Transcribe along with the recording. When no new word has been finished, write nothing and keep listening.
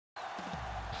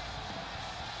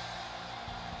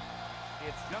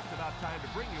It's just about time to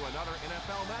bring you another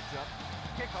NFL matchup.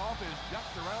 Kickoff is just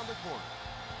around the corner.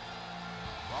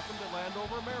 Welcome to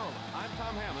Landover, Maryland. I'm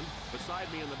Tom Hammond. Beside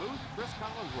me in the booth, Chris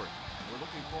Collinsworth. We're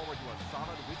looking forward to a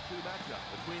solid Week 2 matchup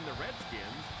between the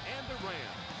Redskins and the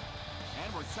Rams. And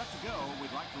we're set to go.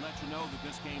 We'd like to let you know that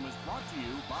this game is brought to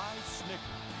you by Snickers.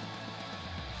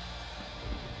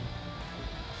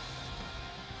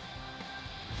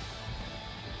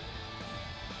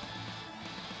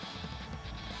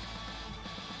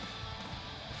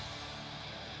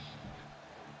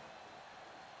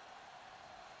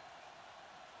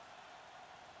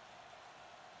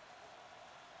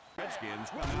 Redskins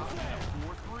come out at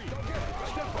 4-3.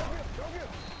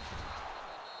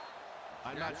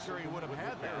 I'm not sure he would have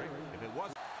had that if it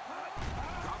wasn't.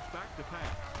 Drops back to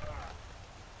pass.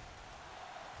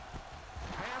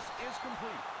 Pass is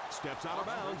complete. Steps out of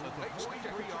bounds at the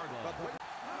 43-yard line.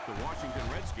 The Washington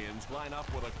Redskins line up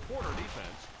with a quarter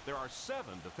defense. There are 7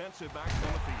 defensive backs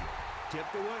on the field.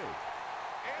 Tipped away.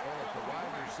 If the wide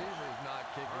receiver is not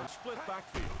kicking. Split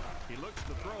backfield. He looks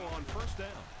to throw on first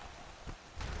down.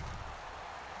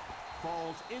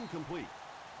 Falls incomplete.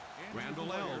 Randle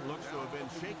looks to have been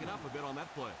shaken up a bit on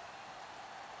that play.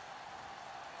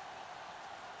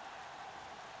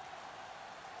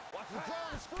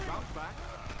 Drops back.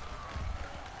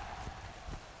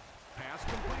 Pass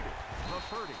completed. The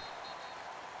 30.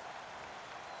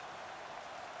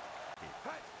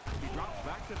 He drops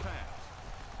back to pass.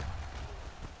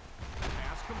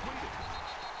 Pass completed.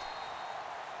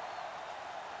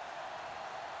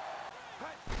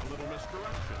 A little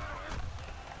misdirection.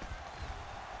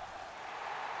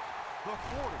 The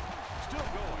 40, still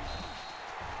going.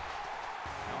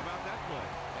 How about that play?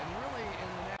 And really in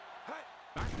the next.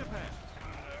 Back to pass.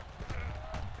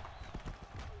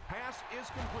 Pass is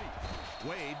complete.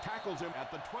 Wade tackles him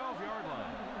at the 12-yard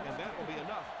line, and that will be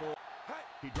enough for.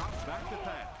 He drops back to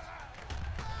pass.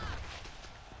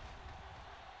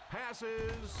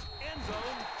 Passes, end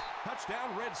zone,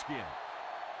 touchdown Redskin.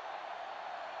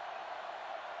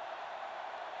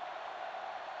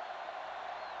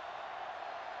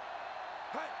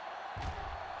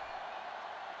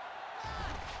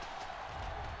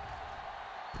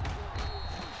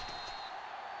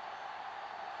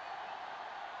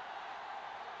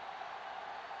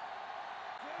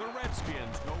 The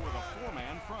Redskins go with a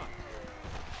 4-man front.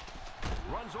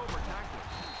 Runs over tackler.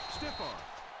 Stiff arm.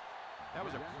 That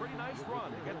was a pretty nice run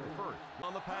to get the first.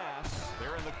 On the pass,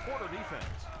 they're in the quarter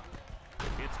defense.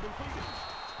 It's completed.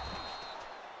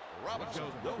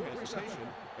 Robinson, no hesitation.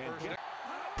 And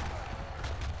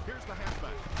here's the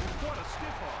halfback. What a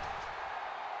stiff arm.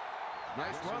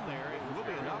 Nice run there. It will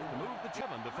be enough to move the 7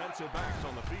 defensive backs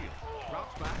on the field.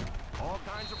 Drops back. All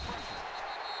kinds of pressure.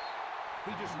 He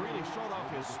just really showed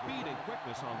off his speed and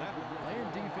quickness on that one. Playing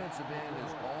defensive end is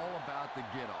all about the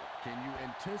get-off. Can you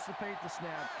anticipate the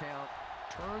snap count,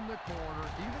 turn the corner,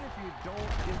 even if you don't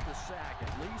get the sack,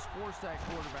 at least force that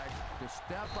quarterback to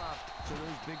step up so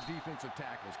those big defensive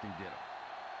tackles can get him.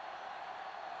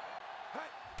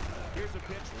 Here's a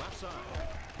pitch left side.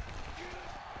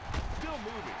 Still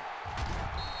moving.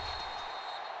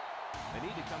 They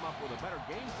need to come up with a better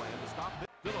game plan to stop this.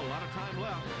 Still a lot of time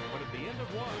left, but at the end of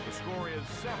one, the score is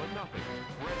 7-0.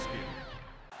 Redskins.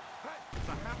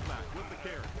 The halfback with the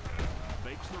carry.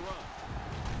 Makes the run.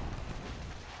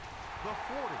 The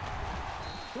 40.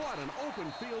 What an open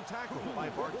field tackle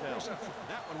by Bartell.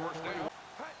 That one works pretty well.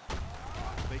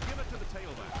 They give it to the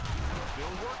tailback.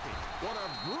 Still working. What a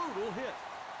brutal hit.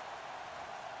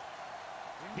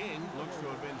 King looks to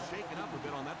have been shaken up a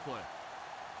bit on that play.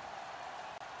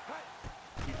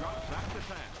 He drops back to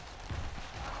pass.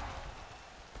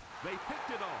 They picked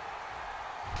it off.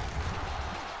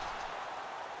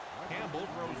 Campbell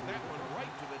throws that one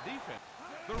right to the defense.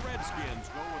 The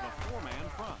Redskins go with a 4-man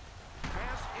front.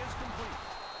 Pass is complete.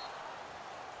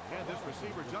 And this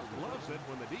receiver just loves it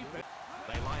when the defense.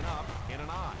 They line up in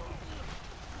an eye.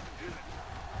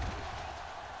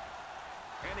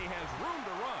 And he has room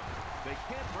to run. They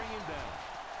can't bring him down.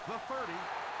 The 30,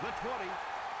 the 20,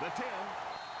 the 10.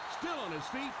 Still on his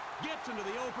feet, gets into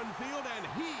the open field, and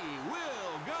he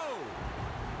will go.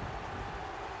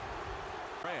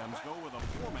 Rams go with a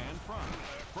 4-man front.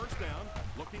 First down,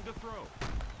 looking to throw.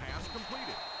 Pass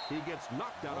completed. He gets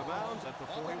knocked out of bounds at the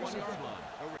 41-yard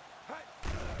line.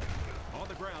 On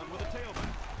the ground with a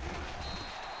tailback.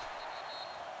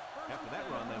 After that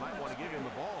run, they might want to give him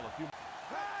the ball a few.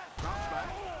 Drops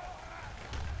back.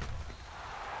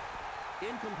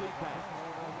 Incomplete pass.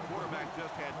 Quarterback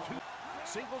just had 2.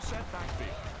 Single set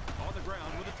backfield. On the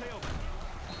ground with a tailback.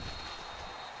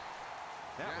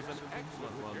 That was an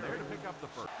excellent run there to pick up the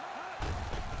first.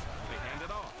 They hand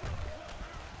it off.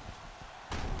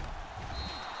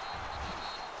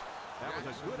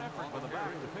 Good effort by the back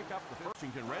to pick up the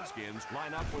Washington Redskins.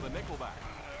 Line up with a nickelback.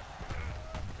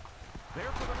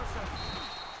 There for the reception.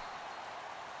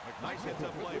 Nice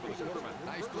hits-up play by the quarterback.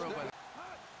 Nice throw by the...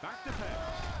 Back to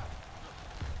pass.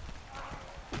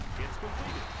 It's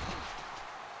completed.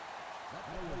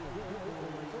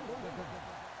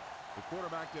 The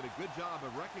quarterback did a good job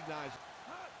of recognizing.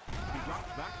 He drops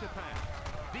back to pass.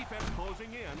 Defense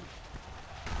closing in.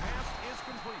 Pass is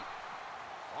complete.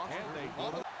 And they go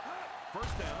to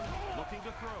first down, looking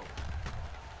to throw.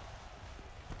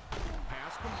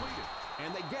 Pass completed.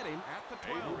 And they get him at the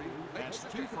 12. That's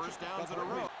 2 first downs in a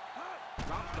row.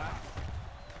 Drops back.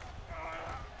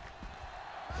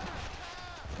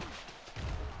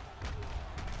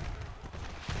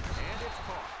 And it's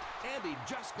caught. And he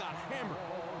just got hammered.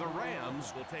 The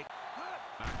Rams will take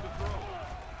back to throw.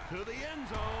 To the end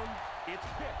zone. It's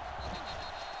picked.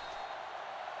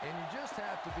 And you just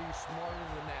have to be smarter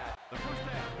than that. The first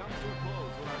half comes to a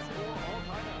close with our score all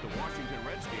tied up. The Washington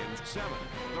Redskins 7.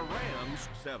 The Rams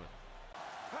 7.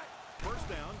 First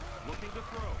down, looking to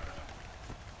throw.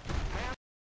 Pass.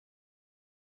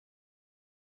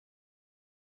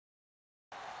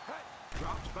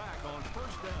 Drops back on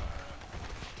first down.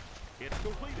 It's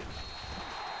completed.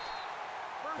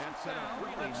 That's set up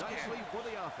really nicely for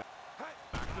the offense.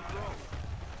 Back to throw.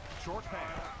 Short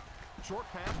pass. Short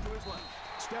pass to his left.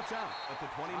 Steps out at the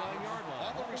 29-yard line.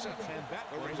 On the reception. And that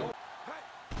brings him.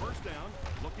 First down,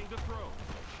 looking to throw.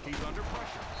 He's under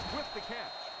pressure with the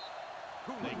catch.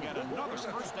 Cooley get another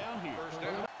first down here. First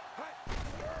down.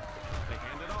 They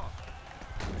hand it off.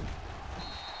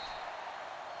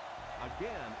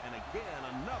 Again and again,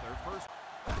 another first.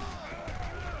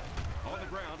 On the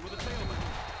ground with a tailback.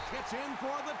 Gets in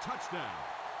for the touchdown.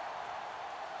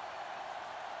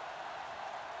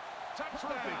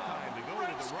 Perfect time to go to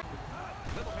the run.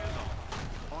 Little handoff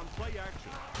on play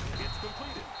action. It's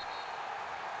completed.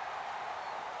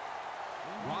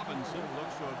 Robinson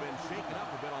looks to have been shaken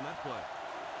up a bit on that play.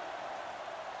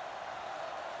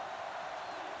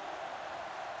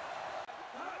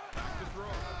 Back to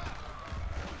throw.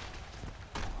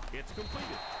 It's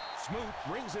completed. Smoot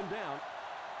brings him down.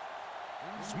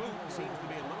 Smoot seems to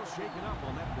be a little shaken up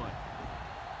on that play.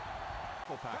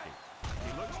 Packing.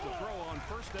 He looks to throw on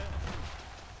first down.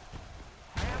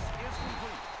 Pass is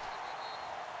complete.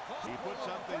 He puts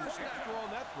something extra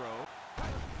on that throw.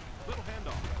 Little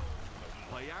handoff.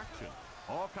 Play action.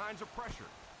 All kinds of pressure.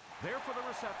 There for the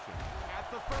reception. At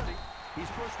the 30.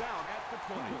 He's pushed out at the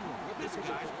 20. This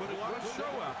guy's putting on a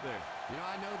show out there. You know,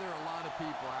 I know there are a lot of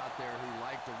people out there who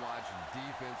like to watch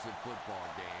defensive football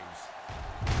games.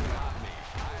 Not me.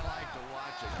 I like to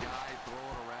watch a guy throw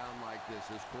it around like this.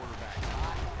 His quarterback's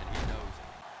hot, and he knows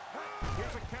it.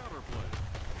 Here's a counter play.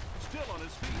 Still on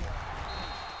his feet.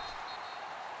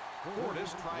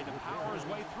 Portis tried to power his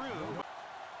way through.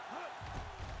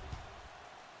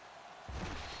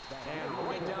 And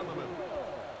right down the middle.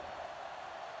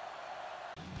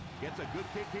 Gets a good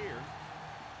kick here.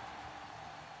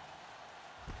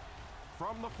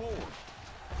 From the 4.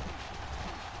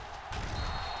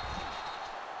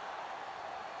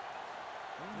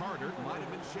 Carter might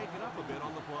have been shaken up a bit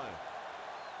on the play.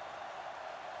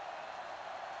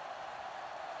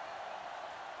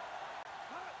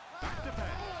 Back to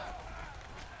pass.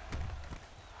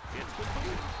 It's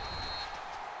complete.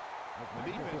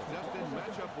 The defense just didn't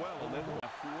match up well, and then a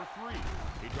 4-3.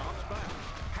 He drops back.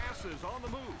 Passes on the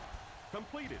move.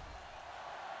 Completed.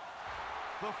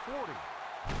 The 40.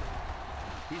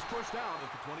 He's pushed out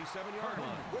at the 27-yard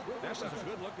line. This is a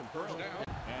good-looking first down.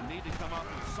 And need to come up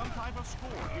with some type of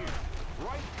score here.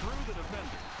 Right through the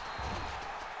defender.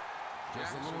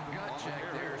 Just a little gut check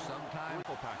there sometime.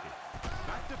 Packet.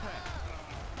 Back to pass.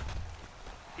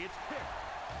 It's picked.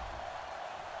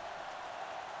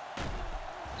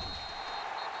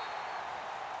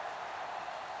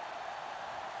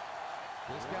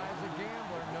 This guy's a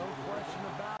gambler, no question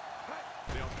about it.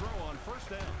 They'll throw on first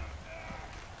down.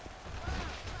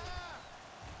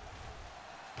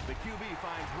 The QB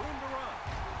finds room to run.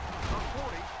 From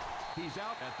 40, he's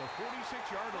out at the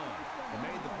 46-yard line. He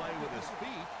made the play with his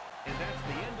feet, and that's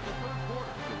the end of the third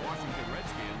quarter. The Washington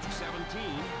Redskins 17,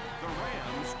 the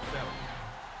Rams 7.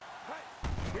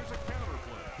 Here's a counter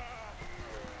play.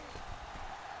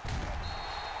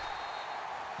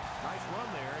 Nice run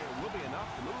there. It will be enough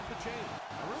to move the chain.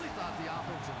 I really thought the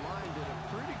offensive line did a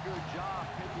pretty good job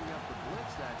picking up the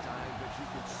blitz that time, but you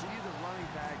could see the running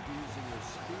back using his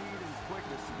speed and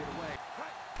quickness to get away.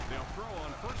 They'll throw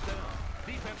on first down.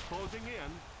 Defense closing in.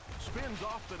 Spins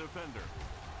off the defender.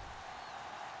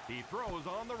 He throws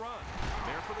on the run.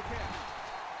 There for the catch.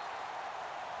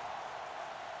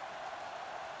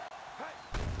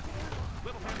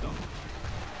 Little handoff.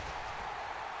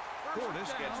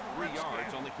 Portis gets 3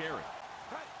 yards on the carry.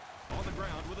 On the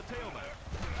ground with a tailback.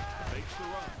 Takes the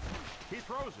run. He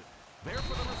throws it. There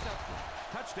for the reception.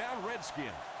 Touchdown, Redskins.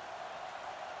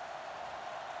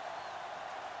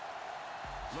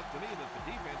 Looked to me that the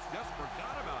defense just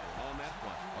forgot about it on that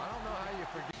play. I don't know how you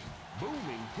forget.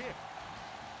 Booming kick.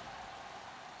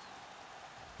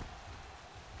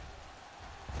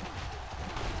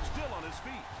 Still on his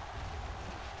feet.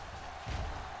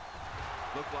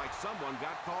 Looked like someone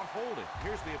got caught holding.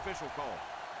 Here's the official call.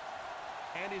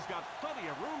 And he's got plenty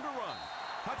of room to run.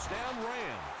 Touchdown,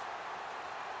 Rams.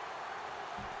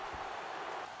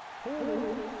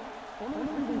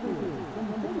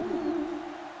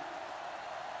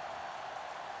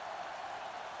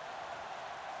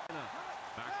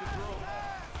 Back to throw.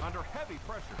 Under heavy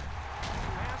pressure.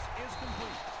 Pass is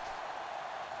complete.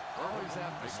 Always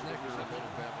have to snicker a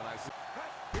little bit when I see.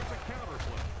 Here's a counter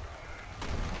play.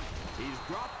 He's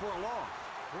dropped for a loss.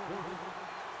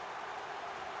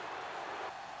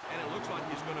 And it looks like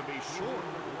he's going to be short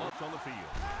on the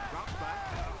field. Drops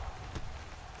back.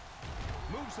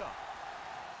 Moves up.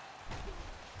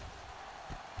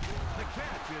 The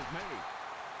catch is made.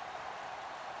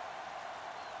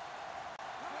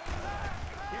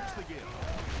 Here's the give.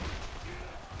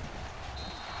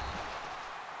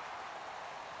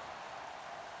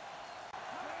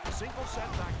 Single set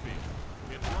backfield.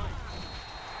 It's right.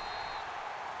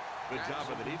 Good job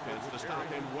of the defense to stop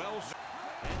him well.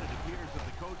 And it appears that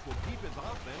the coach will keep his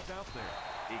offense out there.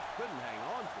 He couldn't hang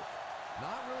on to it.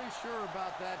 Not really sure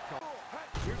about that call.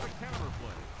 Here's a counter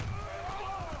play.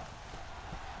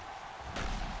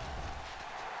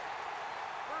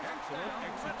 Excellent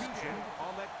execution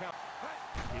on that count.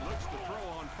 He looks to throw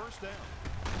on first down.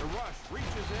 The rush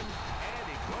reaches him, and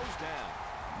he goes down.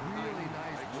 Really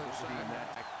nice blitz scheme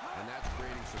that, and that's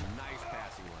creating some nice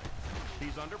passing lanes.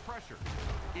 He's under pressure.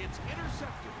 It's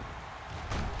intercepted.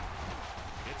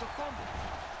 It's a fumble.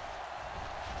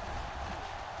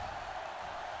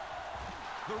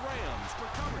 The Rams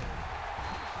recovered it.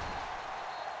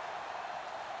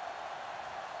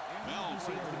 Bell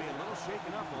seems to be a little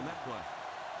shaken up on that play.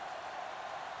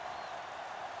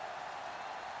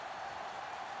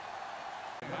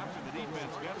 After the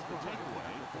defense gets the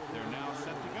takeaway, they're now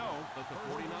set to go at the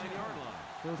 49-yard line.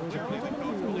 Clearly the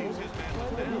coach believes his man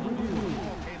was down before the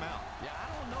ball came out. Yeah, I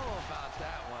don't know about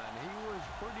that one. He was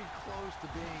pretty close to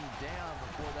being down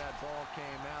before that ball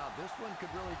came out. This one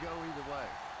could really go either way.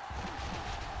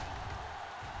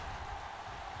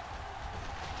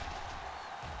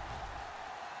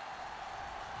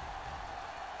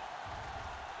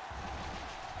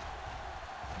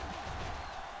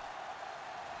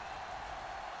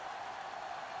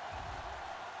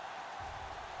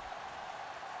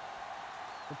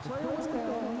 The player was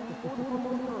down before the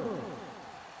football occurred.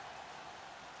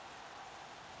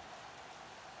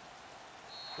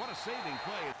 What a saving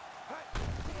play.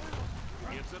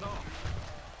 Gets it off.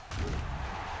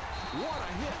 What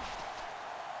a hit.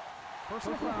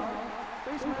 Personal foul,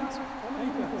 face mask on the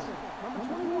defense. Number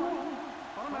 21,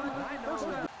 automatic first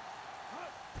down.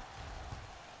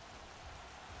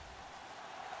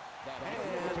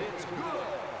 And it's good.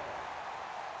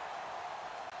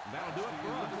 That'll do it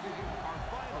for us. Our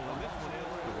final in this one is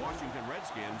the Washington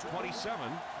Redskins 27,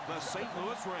 the St.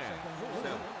 Louis Rams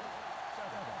 7.